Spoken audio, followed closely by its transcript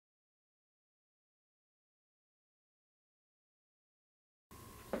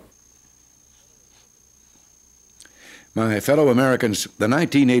My fellow Americans, the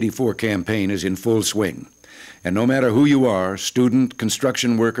 1984 campaign is in full swing. And no matter who you are, student,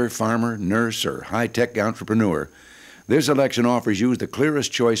 construction worker, farmer, nurse, or high-tech entrepreneur, this election offers you the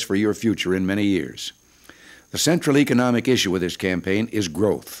clearest choice for your future in many years. The central economic issue with this campaign is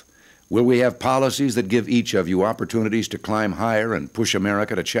growth. Will we have policies that give each of you opportunities to climb higher and push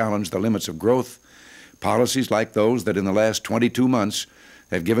America to challenge the limits of growth? Policies like those that in the last 22 months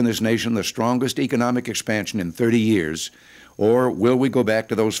have given this nation the strongest economic expansion in 30 years, or will we go back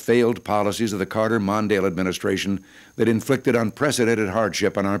to those failed policies of the Carter-Mondale administration that inflicted unprecedented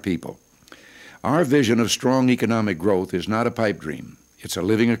hardship on our people? Our vision of strong economic growth is not a pipe dream. It's a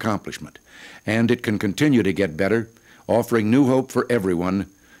living accomplishment, and it can continue to get better, offering new hope for everyone,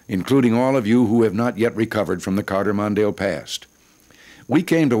 including all of you who have not yet recovered from the Carter-Mondale past. We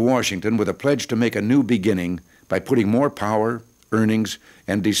came to Washington with a pledge to make a new beginning by putting more power, earnings,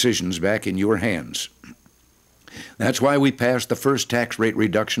 and decisions back in your hands. That's why we passed the first tax rate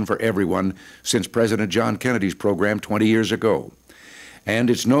reduction for everyone since President John Kennedy's program 20 years ago. And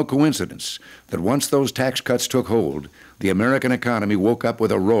it's no coincidence that once those tax cuts took hold, the American economy woke up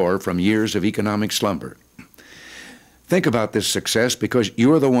with a roar from years of economic slumber. Think about this success because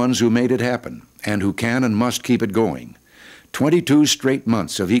you're the ones who made it happen and who can and must keep it going. 22 straight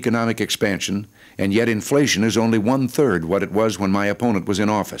months of economic expansion, and yet inflation is only one-third what it was when my opponent was in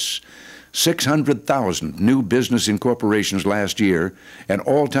office. 600,000 new business incorporations last year, an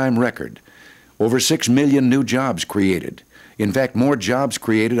all-time record. Over 6 million new jobs created. In fact, more jobs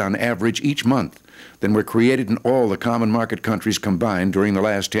created on average each month than were created in all the common market countries combined during the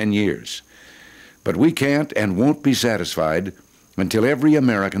last 10 years. But we can't and won't be satisfied until every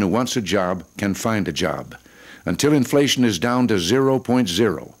American who wants a job can find a job, until inflation is down to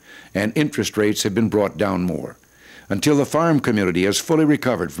 0.0 and interest rates have been brought down more, until the farm community has fully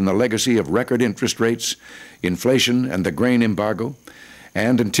recovered from the legacy of record interest rates, inflation, and the grain embargo,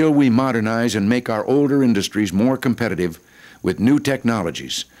 and until we modernize and make our older industries more competitive with new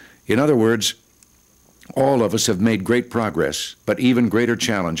technologies. In other words, all of us have made great progress, but even greater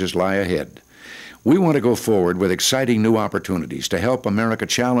challenges lie ahead. We want to go forward with exciting new opportunities to help America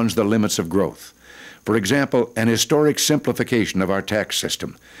challenge the limits of growth. For example, an historic simplification of our tax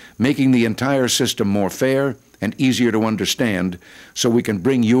system, making the entire system more fair and easier to understand so we can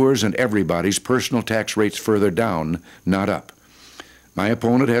bring yours and everybody's personal tax rates further down, not up. My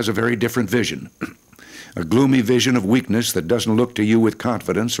opponent has a very different vision, a gloomy vision of weakness that doesn't look to you with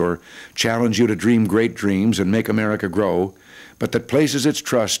confidence or challenge you to dream great dreams and make America grow, but that places its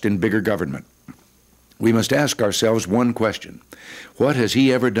trust in bigger government. We must ask ourselves one question. What has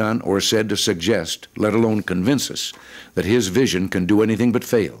he ever done or said to suggest, let alone convince us, that his vision can do anything but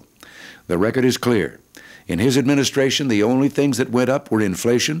fail? The record is clear. In his administration, the only things that went up were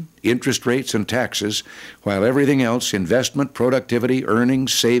inflation, interest rates, and taxes, while everything else, investment, productivity,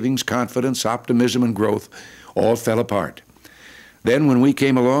 earnings, savings, confidence, optimism, and growth, all fell apart. Then when we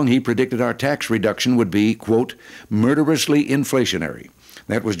came along, he predicted our tax reduction would be, quote, murderously inflationary.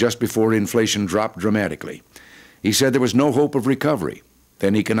 That was just before inflation dropped dramatically. He said there was no hope of recovery.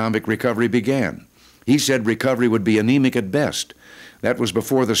 Then economic recovery began. He said recovery would be anemic at best. That was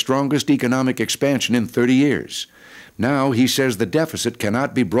before the strongest economic expansion in 30 years. Now he says the deficit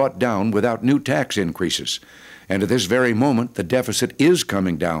cannot be brought down without new tax increases. And at this very moment, the deficit is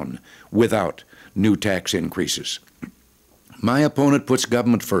coming down without new tax increases. My opponent puts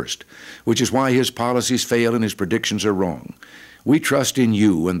government first, which is why his policies fail and his predictions are wrong. We trust in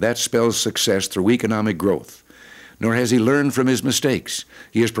you, and that spells success through economic growth. Nor has he learned from his mistakes.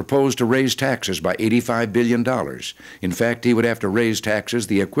 He has proposed to raise taxes by $85 billion. In fact, he would have to raise taxes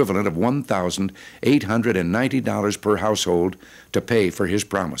the equivalent of $1,890 per household to pay for his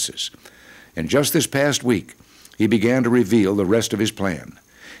promises. And just this past week, he began to reveal the rest of his plan.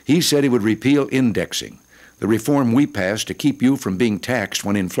 He said he would repeal indexing, the reform we passed to keep you from being taxed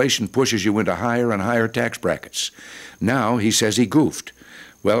when inflation pushes you into higher and higher tax brackets. Now he says he goofed.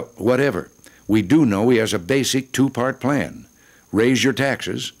 Well, whatever. We do know he has a basic two-part plan. Raise your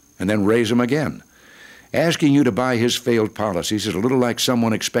taxes and then raise them again. Asking you to buy his failed policies is a little like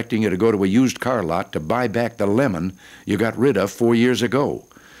someone expecting you to go to a used car lot to buy back the lemon you got rid of 4 years ago.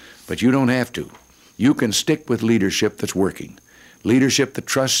 But you don't have to. You can stick with leadership that's working. Leadership that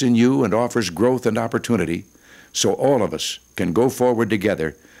trusts in you and offers growth and opportunity so all of us can go forward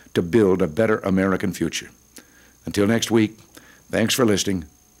together to build a better American future. Until next week, thanks for listening.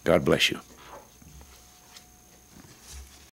 God bless you.